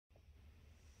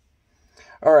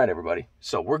All right, everybody.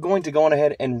 So we're going to go on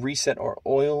ahead and reset our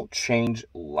oil change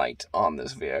light on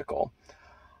this vehicle.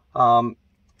 But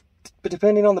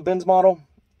depending on the Benz model,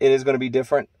 it is going to be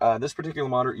different. This particular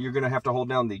model, you're going to have to hold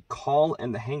down the call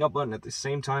and the hang up button at the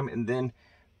same time, and then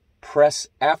press,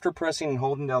 after pressing and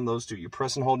holding down those two, you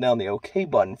press and hold down the OK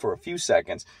button for a few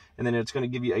seconds, and then it's going to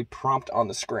give you a prompt on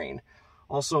the screen.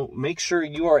 Also, make sure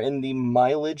you are in the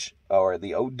mileage or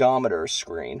the odometer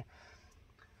screen.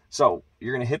 So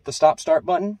you're going to hit the stop-start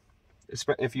button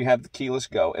if you have the keyless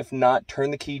go. If not,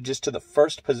 turn the key just to the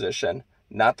first position,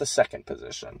 not the second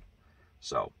position.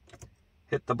 So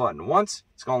hit the button once.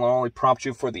 It's going to only prompt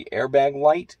you for the airbag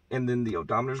light, and then the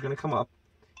odometer is going to come up.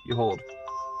 You hold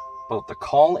both the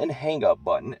call and hang up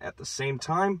button at the same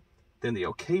time, then the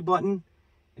OK button,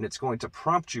 and it's going to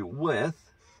prompt you with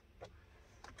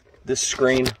this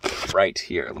screen right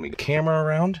here. Let me get the camera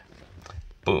around.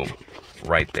 Boom,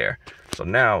 right there. So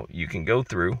now you can go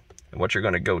through, and what you're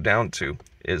going to go down to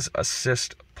is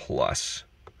Assist Plus.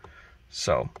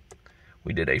 So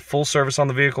we did a full service on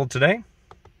the vehicle today.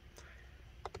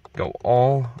 Go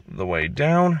all the way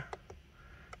down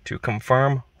to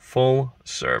confirm full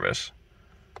service.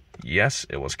 Yes,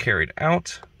 it was carried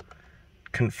out.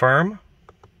 Confirm.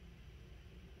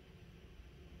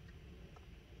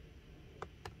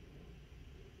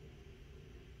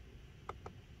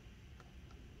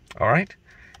 All right,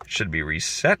 it should be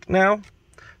reset now.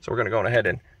 So we're going to go ahead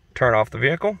and turn off the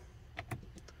vehicle.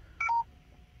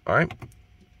 All right,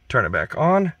 turn it back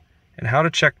on. And how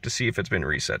to check to see if it's been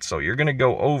reset. So you're going to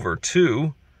go over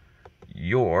to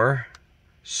your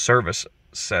service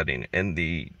setting in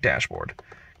the dashboard.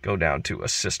 Go down to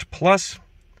Assist Plus,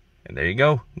 and there you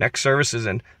go. Next service is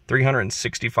in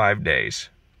 365 days.